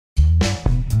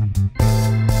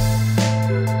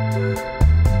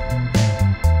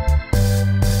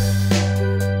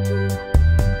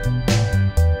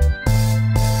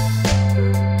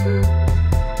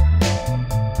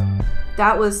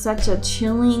that was such a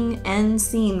chilling end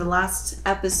scene. The last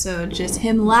episode, just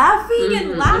him laughing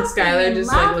and laughing, and Skylar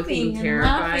just like looking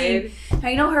terrified.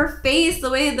 I know her face,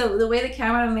 the way the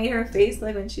camera made her face,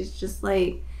 like when she's just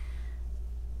like.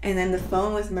 And then the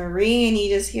phone with Marie, and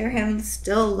you just hear him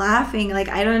still laughing. Like,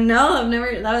 I don't know.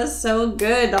 That was so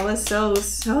good. That was so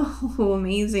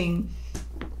amazing.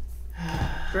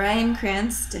 Bryan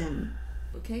Cranston.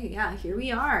 Okay, yeah, here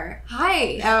we are.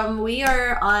 Hi, we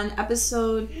are on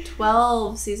episode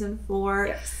 12, season 4.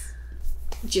 Yes.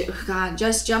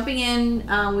 Just jumping in.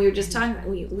 We were just talking,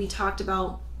 we talked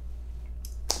about,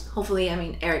 hopefully, I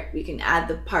mean, Eric, we can add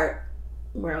the part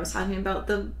where I was talking about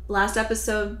the last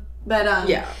episode. But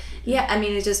yeah, I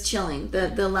mean, it's just chilling.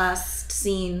 The last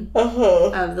scene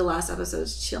of the last episode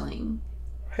is chilling.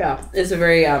 Yeah, it's a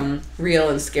very real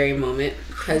and scary moment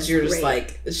because you're just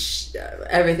like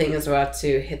everything is about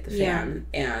to hit the fan,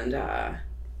 and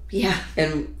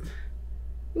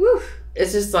woo,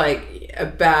 it's just like a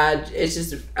bad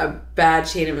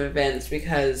chain of events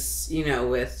because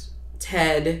with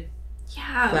Ted.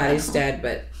 Yeah. Glad he's dead,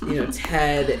 but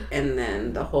Ted, and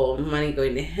then the whole money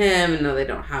going to him, and now they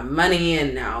don't have money,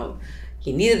 and now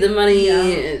he needed the money.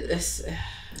 Yeah.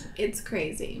 It's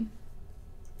crazy.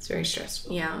 It's very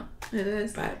stressful. Yeah, it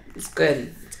is. But it's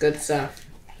good. It's good stuff.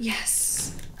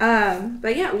 Yes.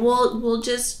 But yeah, we'll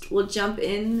jump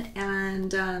in,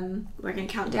 and we're gonna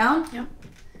count down. Yep.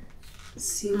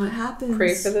 See what happens.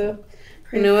 Pray for the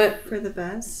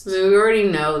best. I mean, we already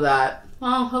know that.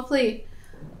 Well, hopefully.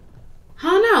 I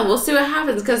don't know. We'll see what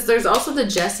happens because there's also the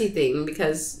Jesse thing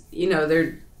because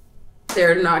they're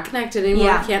not connected anymore.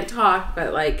 Yeah. Can't talk,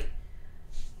 but like,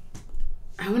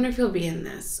 I wonder if he'll be in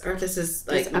this or if this is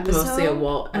like mostly a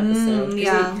Walt episode.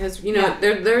 Yeah, because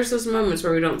there's those moments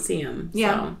where we don't see him.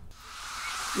 Yeah.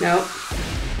 So. Nope.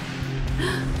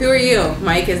 Who are you,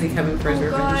 Mike? Is he coming for his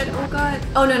revenge? Oh God!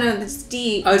 Oh no, it's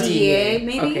DEA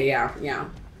maybe. Okay, yeah.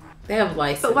 They have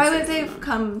license. But why would they have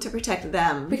come to protect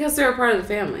them? Because they're a part of the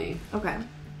family. Okay.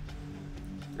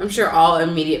 I'm sure all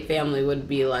immediate family would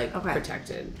be like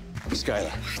protected.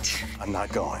 Skylar, I'm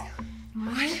not going.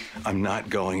 What? I'm not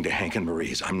going to Hank and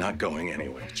Marie's. I'm not going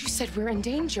anywhere. You said we're in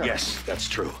danger. Yes, that's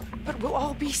true. But we'll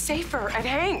all be safer at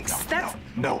Hank's.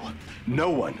 No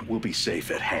one will be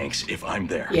safe at Hank's if I'm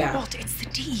there. Yeah. Walt, it's the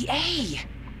DEA.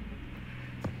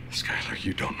 Skylar,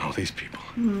 you don't know these people.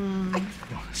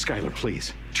 Skylar,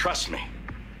 please, trust me.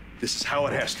 This is how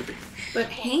it has to be. But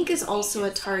Hank is also a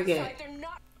target.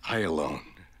 I alone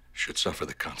should suffer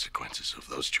the consequences of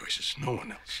those choices, no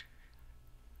one else.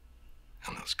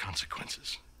 And those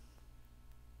consequences,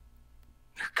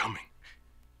 they're coming.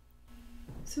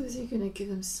 So is he gonna kill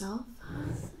himself?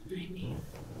 Maybe.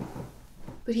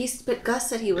 But Gus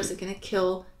said he wasn't gonna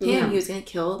kill him. Yeah. He was gonna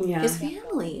kill his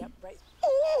family.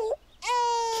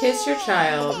 Kiss your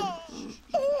child.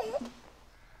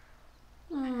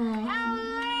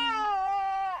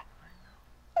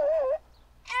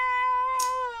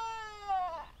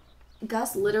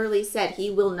 Gus literally said he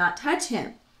will not touch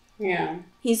him. Yeah.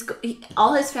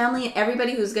 All his family,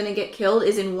 everybody who's gonna get killed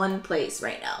is in one place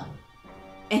right now.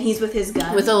 And he's with his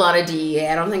gun. With a lot of DEA.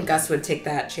 I don't think Gus would take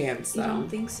that chance, though. You don't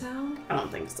think so? I don't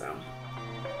think so.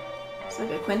 It's like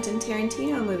a Quentin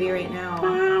Tarantino movie right now.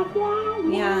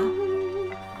 Yeah.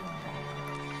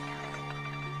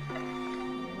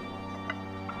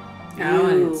 Oh,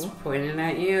 and it's pointing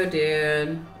at you,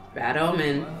 dude. Bad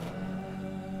omen.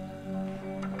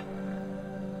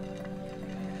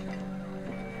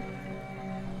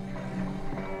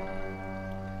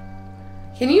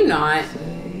 Can you not?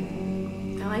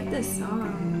 I like this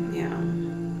song. Yeah.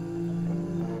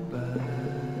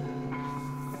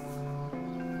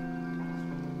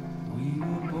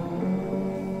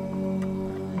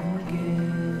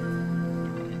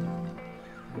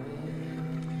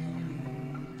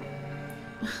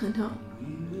 No.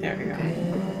 There we go.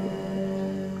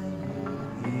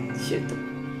 Okay.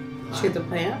 Shoot the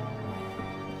plant.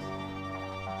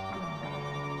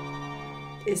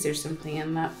 Is there something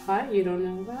in that pot you don't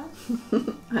know about?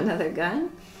 Another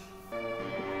gun?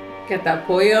 Get that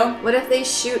pollo? What if they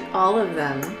shoot all of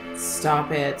them?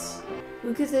 Stop it.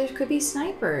 Because there could be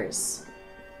snipers.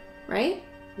 Right?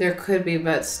 There could be,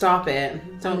 but stop it.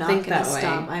 Don't think that way.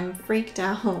 Stop. I'm freaked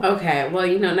out. Okay, well,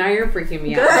 now you're freaking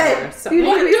me out. Good. So, you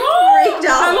need to be freaked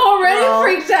out. I'm already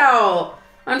freaked out.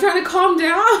 I'm trying to calm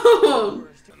down.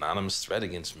 Anonymous threat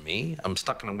against me? I'm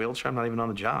stuck in a wheelchair. I'm not even on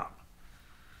the job.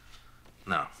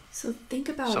 No. So think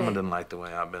about Someone it. didn't like the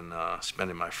way I've been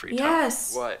spending my free time.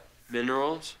 Yes. What?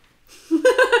 Minerals? At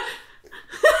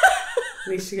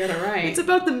least you got it right. It's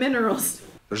about the minerals.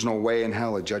 There's no way in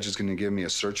hell a judge is going to give me a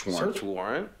search warrant. Search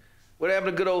warrant? What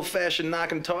happened to good old-fashioned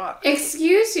knock and talk?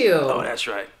 Excuse you. Oh, that's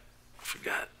right. I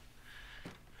forgot.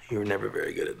 You were never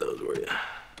very good at those, were you?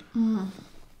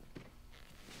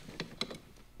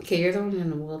 Okay, you're the one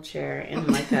in a wheelchair and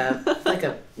like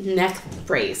a neck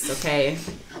brace. Okay,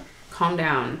 calm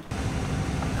down.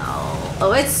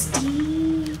 Oh, it's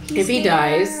Steve. If he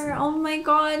dies. Oh my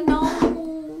God,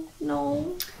 no.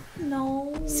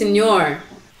 Senor.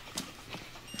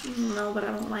 No, but I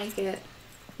don't like it.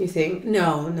 You think?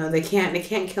 No, they can't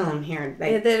kill him here.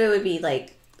 That it would be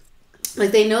like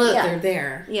they know that they're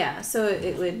there. Yeah, so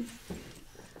they'd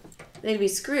be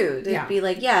screwed. They'd Yeah. be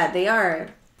like, yeah, they are.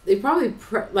 They probably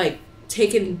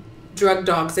taken drug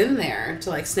dogs in there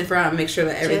to like sniff around and make sure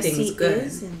that everything's Jesse good.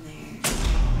 is in there,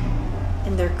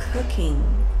 and they're cooking.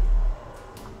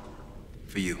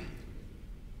 For you.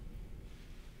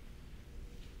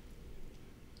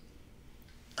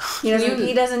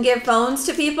 He doesn't give phones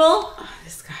to people. Oh,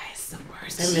 this guy is the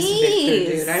worst. I miss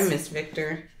Victor, dude. I miss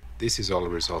Victor. This is all a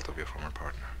result of your former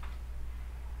partner.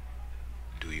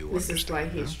 Do you This understand?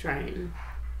 is why he's now? trying.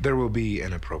 There will be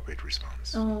an appropriate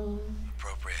response. Oh.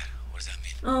 Appropriate. What does that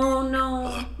mean? Oh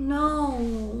no.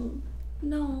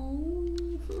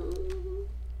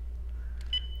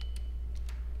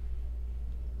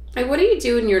 Like, what do you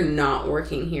do when you're not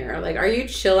working here? Like, are you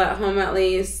chill at home at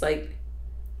least? Like,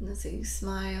 Let's see,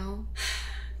 smile.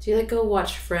 do you like go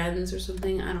watch Friends or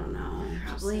something? I don't know.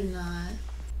 Probably not.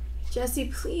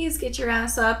 Jesse, please get your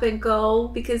ass up and go,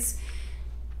 because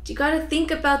you got to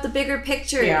think about the bigger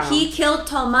picture. Yeah. He killed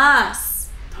Tomas.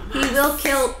 He will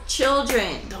kill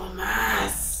children.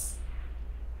 Tomas.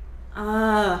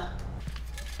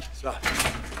 So,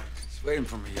 he's waiting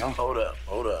for me, yo. Hold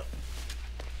up.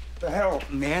 The hell,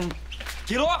 man?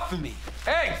 Get off of me!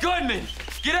 Hey, Goodman!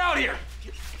 Get out here!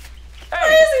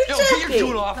 Hey! Yo, get your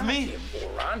dude off of me!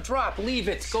 Moron, drop, leave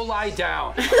it, go lie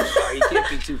down. I'm sorry, you can't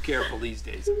be too careful these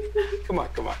days. Come on.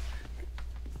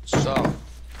 So,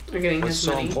 We're getting what's his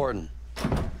so money. important?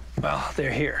 Well,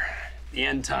 they're here. The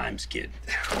end times, kid.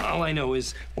 All I know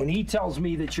is when he tells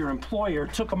me that your employer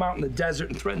took him out in the desert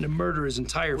and threatened to murder his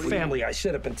entire family, I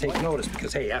sit up and take notice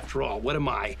because, hey, after all, what am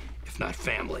I if not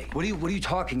family? What are you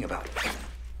talking about?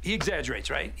 He exaggerates,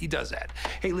 right? He does that.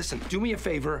 Hey, listen, do me a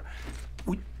favor.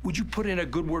 Would you put in a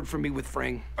good word for me with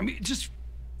Fring? I mean, just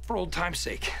for old time's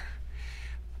sake.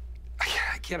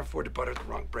 I can't afford to butter the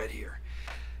wrong bread here.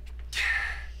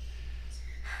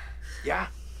 Yeah?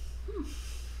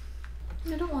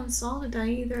 I don't want Saul to die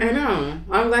either. I know.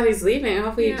 I'm glad he's leaving.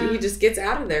 Hopefully Yeah. he just gets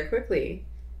out of there quickly.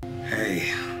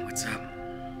 Hey, what's up?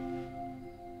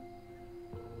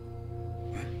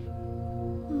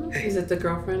 Is it the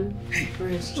girlfriend? Or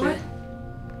his chick? What?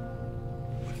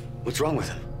 What's wrong with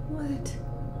him? What?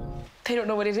 They don't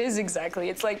know what it is exactly.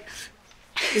 It's like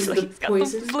Is like the he's got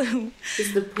poison? the flu,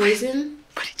 Is the poison?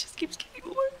 but it just keeps getting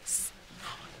worse.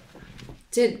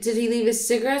 Did he leave his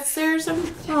cigarettes there or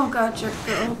something? Oh God, your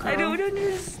girl. I don't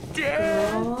understand.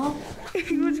 Girl.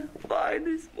 He was fine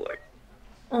this morning.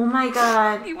 Oh my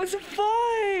God, He was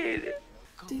fine.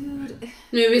 dude.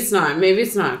 Maybe it's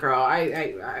not, girl.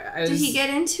 I Did he get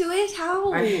into it?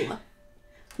 How?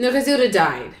 No, because he would have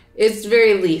died. It's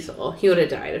very lethal. He would have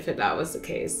died if that was the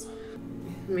case.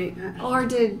 I mean, Or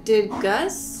did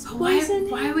Gus poison him?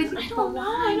 why would- I don't know.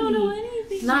 I don't know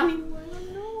anything. Not- anymore. I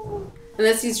don't know.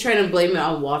 unless he's trying to blame it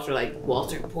on Walter, like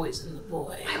Walter poisoned the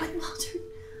boy. Why would Walter?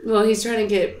 Well, he's trying to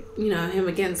get him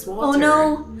against Walter. Oh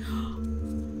no.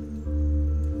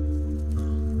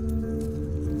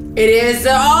 It is.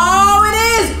 Oh, it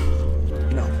is.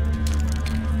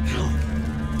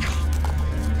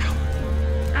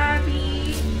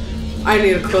 Abby. I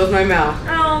need to close my mouth.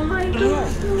 Oh my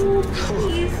God. No,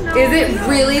 please no. Is it no.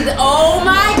 really the? Oh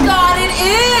my God! It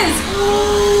is.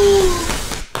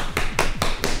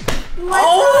 What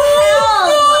Oh, the hell?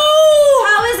 no!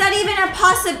 How is that even a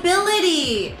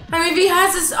possibility? I mean, if he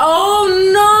has this. Oh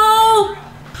no!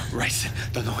 Right,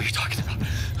 don't know what you're talking about.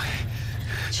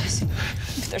 Jesse,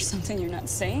 if there's something you're not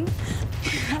saying,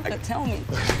 you have to tell me.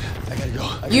 I gotta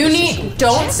go. You need.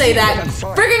 Don't say that.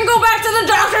 sorry. Freaking go back to the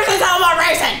doctors and tell them I'm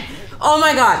racing. Oh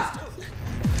my God!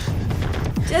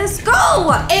 Just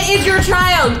go. It is your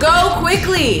child. Go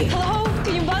quickly. Hello?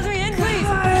 Can you buzz me in, please?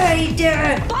 Right.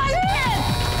 Buzz me in!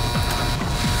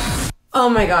 Oh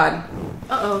my God!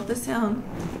 Uh-oh, the sound.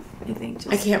 I think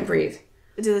just... I can't breathe.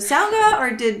 Did the sound go out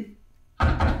or did...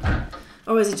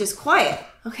 Or was it just quiet?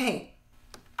 Okay.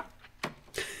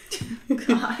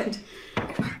 God.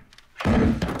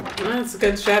 That's a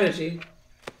good strategy.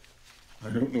 I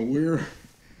don't know where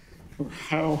or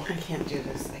how. I can't do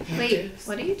this. I can't do Wait, this.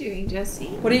 what are you doing, Jesse?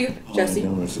 What are you, Jesse?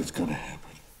 All I know is it's gonna happen.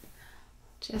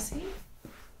 Jesse?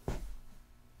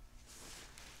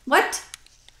 What?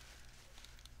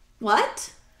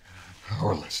 What?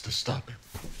 Powerless to stop him.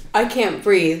 I can't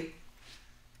breathe.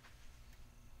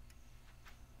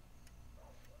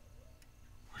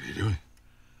 What are you doing?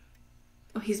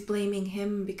 Oh, he's blaming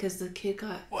him because the kid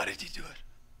got... Why did you do it?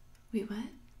 Wait, what?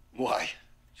 Why?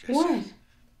 What?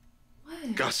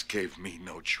 What? Gus gave me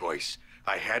no choice.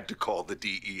 I had to call the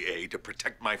DEA to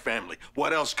protect my family.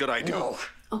 What else could I do? Oh,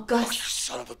 Oh, Gus. you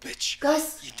son of a bitch.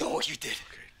 Gus. You know what you did.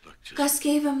 Okay, look, just Gus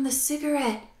gave him the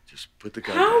cigarette. put the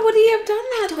gun How down. would he have done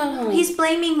that though? He's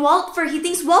blaming Walt for... He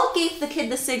thinks Walt gave the kid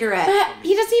the cigarette. But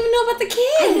he doesn't even know about the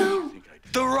kid. I know.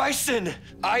 The ricin!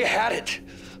 I had it.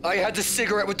 I had the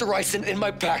cigarette with the ricin in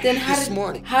my pack Then this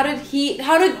morning. How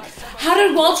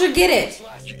did Walter get it?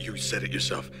 You said it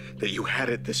yourself, that you had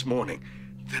it this morning.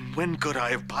 Then when could I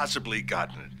have possibly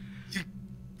gotten it?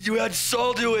 You had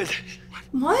Saul do it.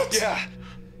 What? Yeah.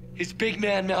 His big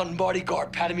man mountain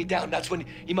bodyguard patted me down. That's when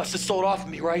he must have sold off of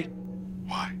me, right?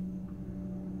 Why?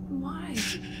 Why?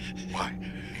 Why?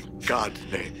 In God's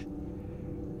name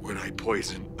would I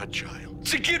poison a child?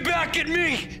 To get back at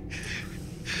me!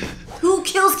 Who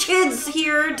kills kids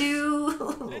here, dude?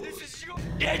 Admit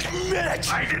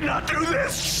it! I did not do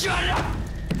this! Shut up!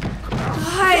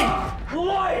 God!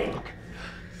 Lying!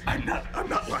 I'm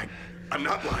not lying. I'm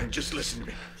not lying. Just listen to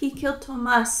me. He killed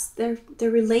Tomas. They're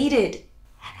related.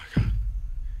 Oh my God.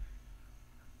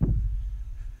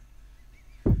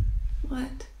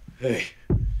 What? Hey.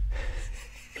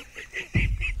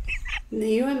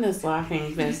 You and this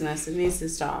laughing business, it needs to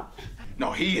stop.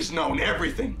 No, he has known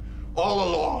everything all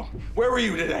along. Where were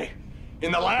you today?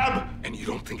 In the lab? And you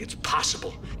don't think it's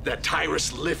possible that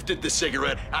Tyrus lifted the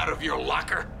cigarette out of your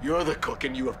locker? You're the cook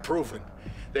and you have proven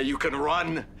that you can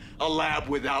run a lab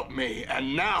without me.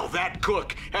 And now that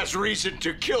cook has reason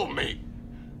to kill me.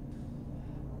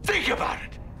 Think about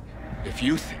it. If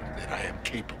you think that I am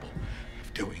capable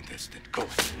of doing this, then go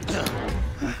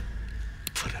ahead.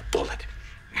 Put a bullet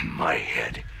in my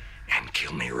head and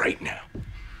kill me right now.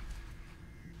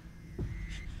 I'll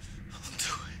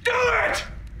do it.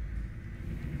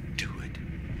 Do it!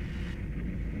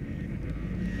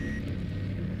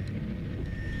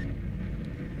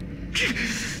 Do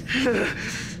it.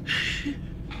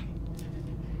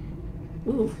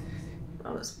 Ooh,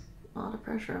 that was a lot of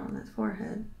pressure on his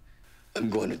forehead. I'm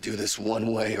going to do this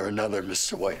one way or another,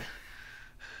 Mr. White.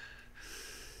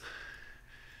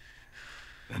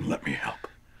 Then let me help.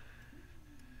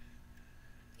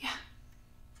 Yeah.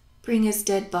 Bring his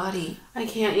dead body. I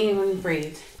can't even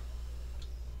breathe.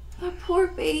 That poor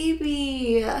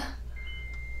baby.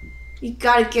 You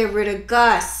gotta get rid of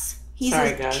Gus. He's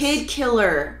Sorry, a Gus. kid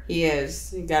killer. He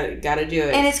is. You gotta do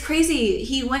it. And it's crazy.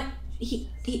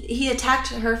 He attacked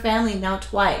her family now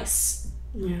twice.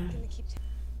 Yeah.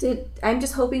 I'm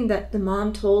just hoping that the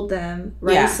mom told them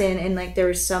ricin and like there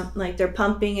was some like they're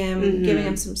pumping him, giving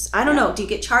him some. I don't know. Do you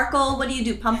get charcoal? What do you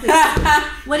do? Pump it.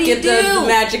 What do you do? Get the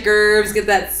magic herbs. Get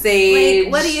that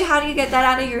sage. Like, how do you get that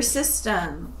out of your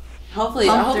system? Hopefully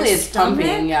it's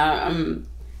pumping. Yeah.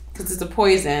 Because it's a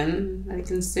poison that he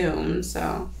consumes.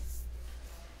 So.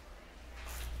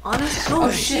 Honestly,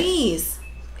 Oh, shit. jeez.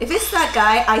 If it's that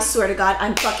guy, I swear to God,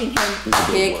 I'm fucking him.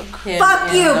 Kick him Fuck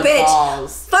in you, the bitch.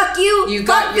 balls. Fuck you. You Fuck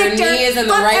got your Victor. knees in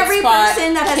the Fuck right every spot.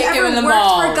 person that has Kick him in ever the worked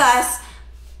balls. for Gus.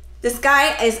 This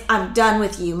guy is. I'm done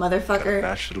with you, motherfucker.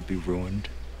 Batch that'll be ruined,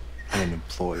 and an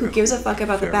employer Who gives a fuck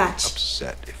about the very batch?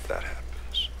 upset if that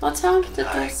happens. Well, tell him to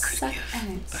I go could suck give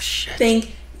eggs. a shit.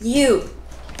 Thank you.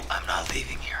 I'm not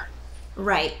leaving here.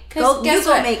 Right. Because guess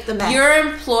go what? make the mess. Your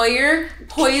employer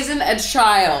poisoned a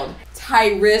child.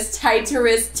 Titus.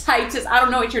 I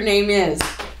don't know what your name is.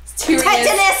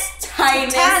 Titanus.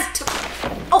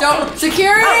 Don't.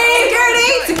 Security.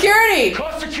 Security.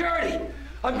 Call security!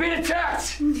 I'm being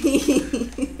attacked!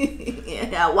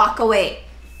 Yeah, walk away.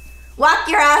 Walk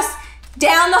your ass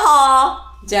down the hall.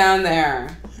 Down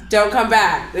there. Don't come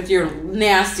back with your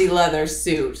nasty leather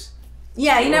suit.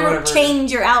 Yeah, you never whatever.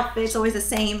 change your outfit. It's always the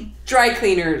same. Dry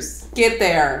cleaners. Get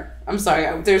there. I'm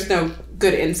sorry. There's no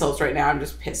good insults right now. I'm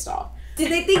just pissed off. Did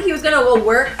they think he was gonna go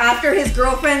work after his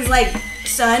girlfriend's like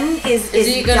son is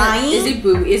he gonna, dying? Is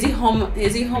he home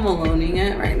aloneing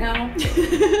it right now?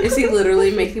 Is he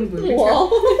literally making booby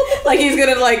traps? Like he's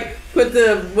gonna like put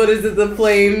the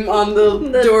flame on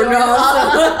the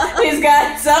doorknob. He's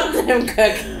got something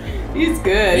cooking. He's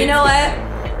good. You know what?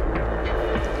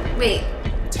 Wait.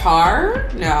 Tar?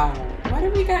 No. What do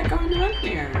we got going on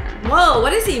here? Whoa,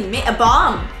 what is he? A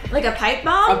bomb? Like a pipe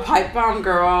bomb? A pipe bomb,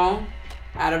 girl.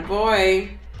 Attaboy.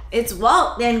 It's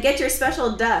Walt. Then get your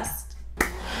special dust.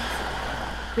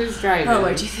 Who's driving? Oh,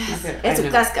 Lord Jesus. Okay, It's I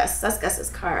know. Gus. That's Gus's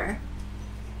car.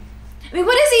 I mean,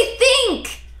 what does he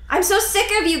think? I'm so sick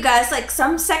of you guys. Like,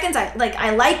 some seconds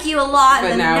I like you a lot,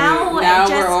 But and now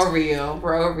just, we're over you.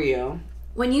 We're over you.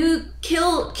 When you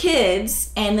kill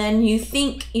kids and then you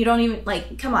think you don't even,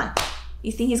 like, come on.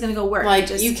 You think he's gonna go work. Like,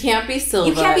 you can't be Silva.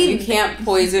 You can't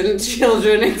poison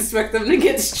children and expect them to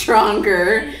get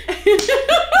stronger. I'm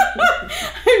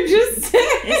just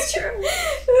saying. It's true.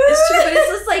 It's true, but it's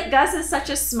just like Gus is such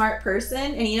a smart person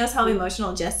and he knows how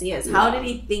emotional Jesse is. How did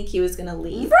he think he was gonna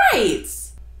leave? Right.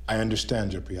 I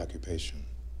understand your preoccupation.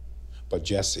 But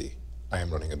Jesse, I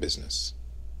am running a business.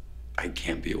 I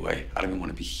can't be away. I don't even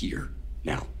want to be here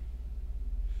now.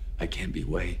 I can't be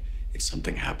away if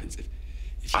something happens.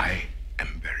 If I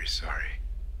am very sorry.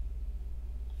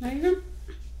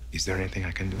 Is there anything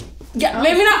I can do? Yeah,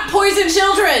 maybe not poison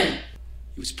children.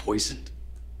 He was poisoned.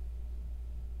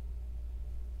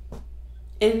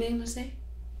 Anything to say?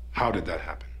 How did that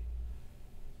happen?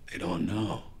 They don't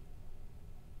know.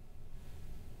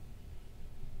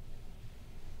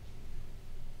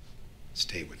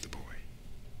 Stay with the boy.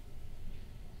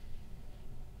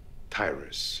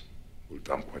 Tyrus will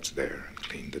dump what's there and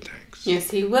clean the tanks.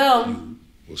 Yes, he will.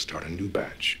 We'll start a new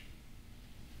batch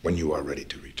when you are ready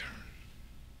to return.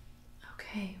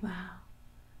 Okay, wow.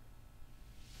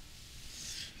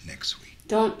 Next week.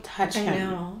 Don't touch him. I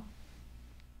know.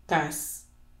 Gus,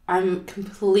 I'm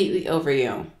completely over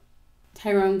you.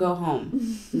 Tyrone, go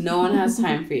home. No one has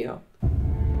time for you.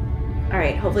 All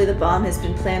right, hopefully the bomb has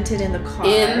been planted in the car.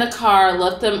 In the car,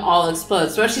 let them all explode.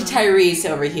 Especially Tyrese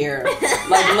over here.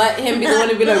 Like, let him be the one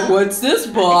to be like, what's this,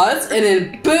 boss? And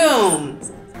then boom.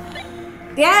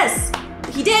 Yes,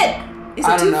 he did. Is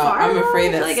I it don't too know. far? I'm afraid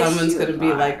I feel that like it's someone's too going to be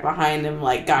far. like behind him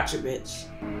like, gotcha, bitch.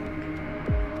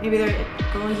 Maybe they're,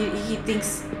 oh, he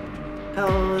thinks,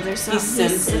 oh, there's something. He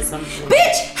senses something.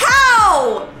 Bitch,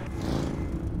 how?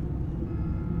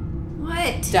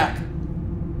 What? Duck.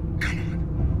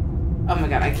 Oh my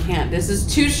god, I can't. This is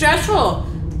too stressful. Oh,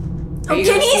 can he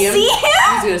see him?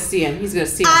 He's gonna see him. He's gonna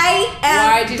see him. I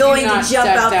Why am did going you not to jump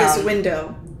step out down? this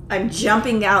window. I'm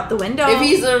jumping out the window. If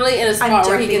he's literally in a spot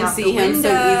where he jumping can out see the him so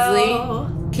window.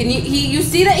 easily. Can you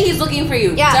see that he's looking for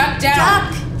you? Yeah. Duck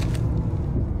down.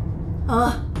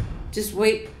 Duck. Just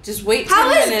wait 10 How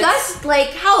is minutes. Gus, like,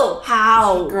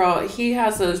 how? Girl, he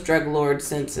has those drug lord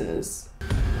senses.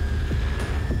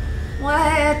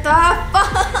 What the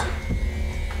fuck?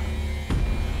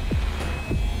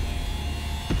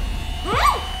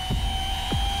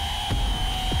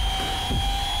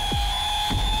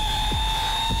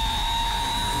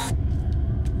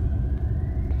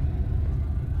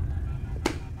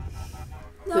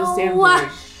 Those damn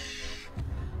birds.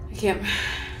 I can't.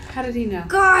 How did he know?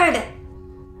 God.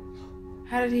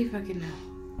 How did he fucking know?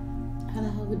 How the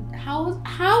hell would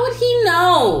how would he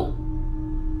know?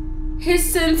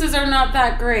 His senses are not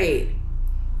that great.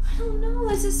 I don't know.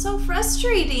 This is so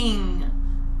frustrating.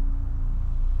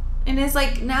 And it's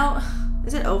like, now,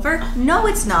 is it over? No,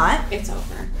 it's not. It's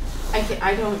over.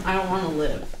 I don't want to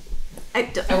live.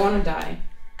 I want to die.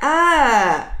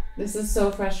 Ah. This is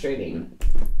so frustrating.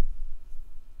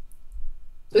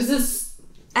 This is...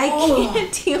 I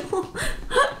can't deal.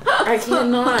 I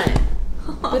cannot.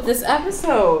 With this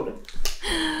episode.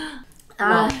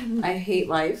 Well, I hate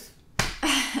life.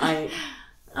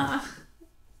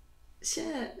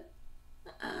 Shit.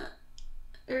 I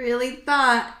really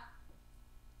thought.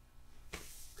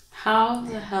 How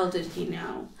the hell did he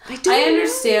know? I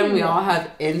understand know. we all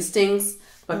have instincts,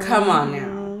 but come on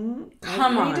now.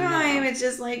 Come on Every time now. it's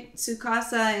just like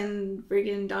Tsukasa and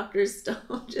friggin' Dr.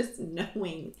 Stone just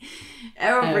knowing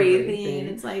everything.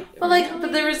 It's like,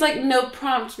 but there was like no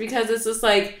prompt because it's just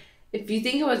like, if you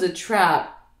think it was a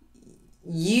trap,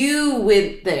 you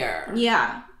went there.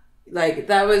 Yeah. Like,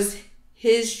 that was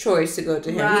his choice to go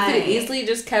to him. He could have easily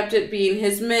just kept it being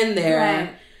his men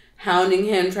there, hounding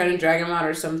him, trying to drag him out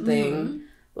or something. Mm-hmm.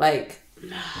 Like,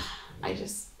 I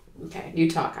just... Okay, you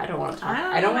talk. I don't want to talk.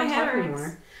 I don't want to talk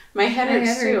anymore. My head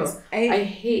hurts too. I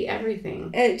hate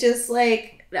everything. It just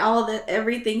like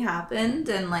everything happened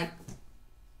and like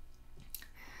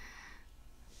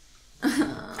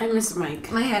I miss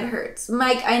Mike. My head hurts.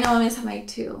 Mike, I know I miss Mike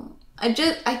too. I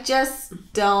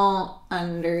just don't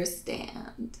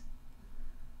understand.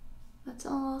 That's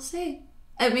all I'll say.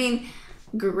 I mean,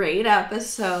 great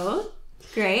episode.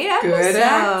 Great episode. Good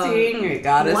acting. It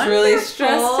got us really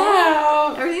stressed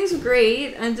out. Everything's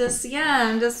great. I'm just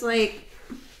like,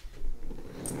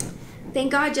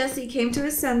 thank God Jesse came to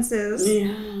his senses.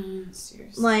 Yeah,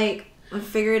 seriously. Like,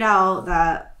 figured out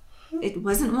that it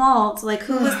wasn't Walt. Like,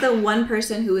 who was the one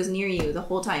person who was near you the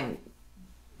whole time?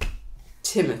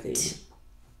 Timothy.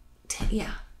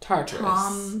 Yeah.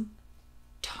 Tartarus.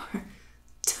 Tom.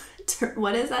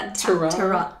 What is that?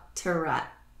 Tarat.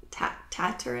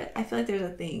 Tatterit. I feel like there's a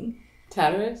thing.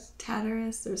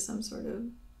 Tatteris? There's some sort of...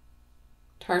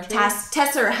 Tartarus?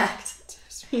 Tesseract.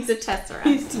 He's a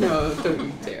Tesseract. No, don't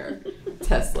you dare.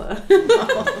 Tesla.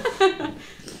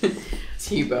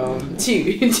 T-Bone.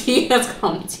 Let's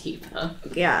call him T-Bone.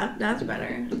 Yeah, that's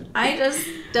better. I just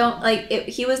don't like it.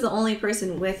 He was the only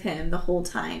person with him the whole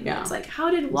time. Yeah. It's like, how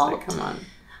did Walt? Like, come on.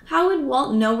 How would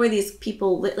Walt know where these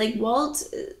people live? Like, Walt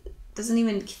doesn't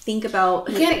even think about.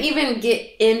 He can't even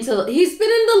get into. He's been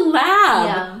in the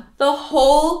lab the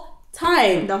whole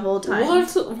time.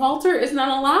 Walter is not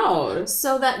allowed.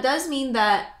 So that does mean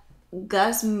that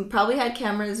Gus probably had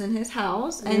cameras in his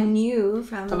house and knew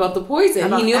about the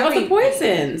poison. He knew about the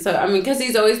poison. So, I mean, because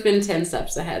he's always been 10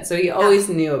 steps ahead. So he always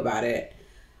knew about it.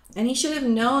 And he should have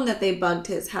known that they bugged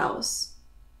his house.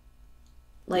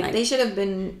 Like they should have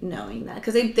been knowing that.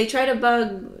 Because they try to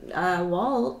bug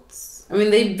Walt. I mean,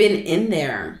 they've been in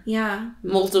there. Yeah.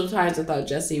 Multiple times without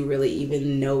Jesse really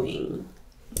even knowing.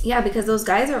 Yeah, because those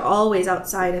guys are always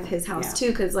outside of his house,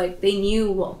 too. Because, like, they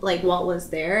knew, like, Walt was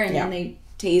there. And then they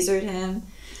tasered him.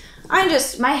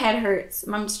 My head hurts.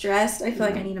 I'm stressed. I feel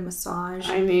like I need a massage.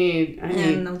 I need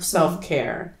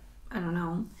self-care. I don't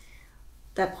know.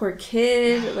 That poor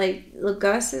kid, like,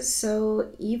 Gus is so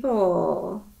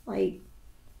evil. Like,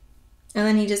 and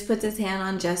then he just puts his hand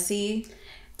on Jesse.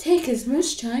 Take as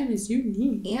much time as you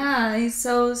need. Yeah, he's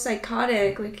so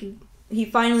psychotic. Like, he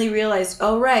finally realized,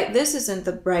 oh, right, this isn't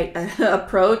the right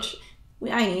approach.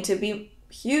 I need to be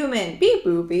human. Beep,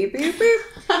 boop, beep, beep, beep.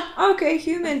 Okay,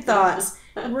 human thoughts.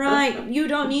 Right, you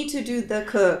don't need to do the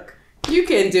cook. You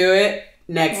can do it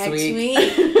next week.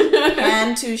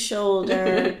 Hand to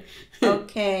shoulder.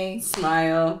 Okay.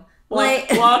 Smile.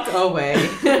 Walk away.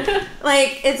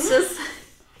 Like, it's just,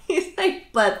 he's like,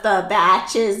 but the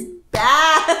batch is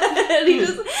bad. He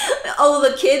just,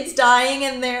 the kid's dying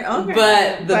in there. Okay.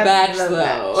 But the batch,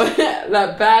 though.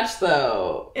 That batch,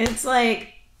 though. It's like,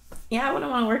 yeah, I wouldn't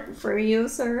want to work for you,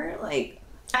 sir. Like,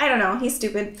 I don't know. He's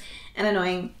stupid and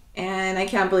annoying. And I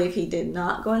can't believe he did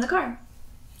not go in the car.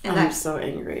 And I'm so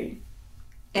angry.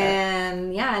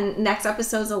 And and next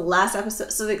episode's the last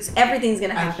episode. So everything's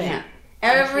going to happen.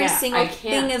 Every single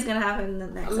thing is going to happen in the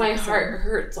next episode. My heart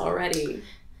hurts already.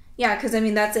 Yeah, because, I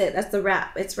mean, that's it. That's the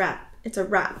wrap. It's a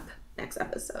wrap next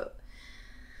episode.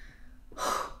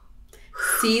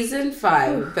 Season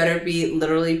 5 better be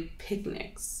literally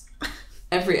picnics.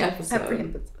 Every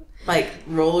episode. Like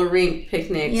roller rink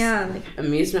picnics. Yeah. Like,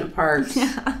 amusement parks.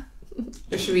 Yeah.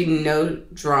 There should be no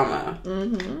drama.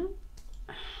 Mm-hmm.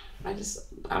 I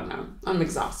don't know. I'm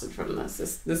exhausted from this.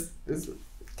 This is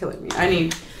killing me. I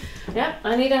need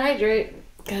to hydrate.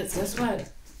 Because guess what?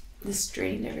 This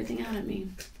drained everything out of me.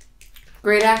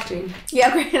 Great acting.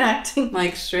 Yeah, great acting.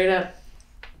 Like, straight up.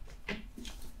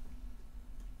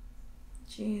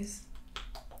 Jeez.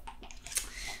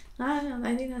 I don't know.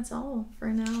 I think that's all for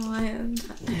now.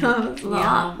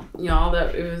 Y'all,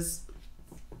 that was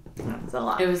a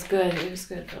lot. It was good. It was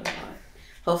good for a lot.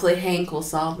 Hopefully Hank will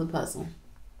solve the puzzle.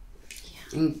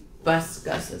 Yeah. And bust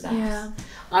Gus's ass. Yeah.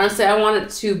 Honestly, I want it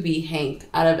to be Hank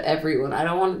out of everyone. I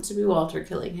don't want it to be Walter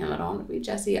killing him. I don't want it to be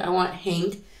Jesse. I want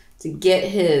Hank to get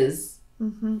his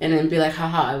and then be like,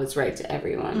 haha, I was right to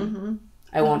everyone. Mm-hmm.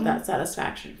 I want that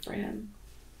satisfaction for him.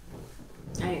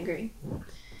 I agree.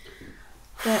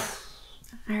 But,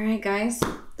 all right, guys.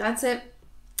 That's it.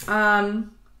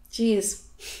 Jeez.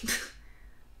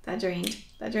 That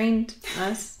drained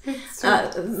us.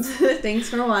 Thanks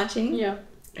for watching. Yeah.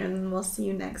 And we'll see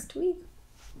you next week.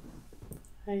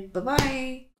 Bye.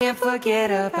 Bye-bye. Can't forget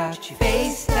about your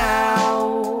face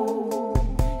now.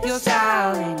 Your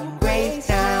style and your grace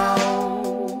now.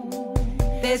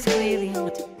 There's clearly no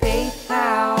debate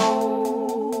now.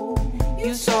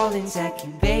 You're all in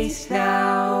second base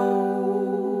now.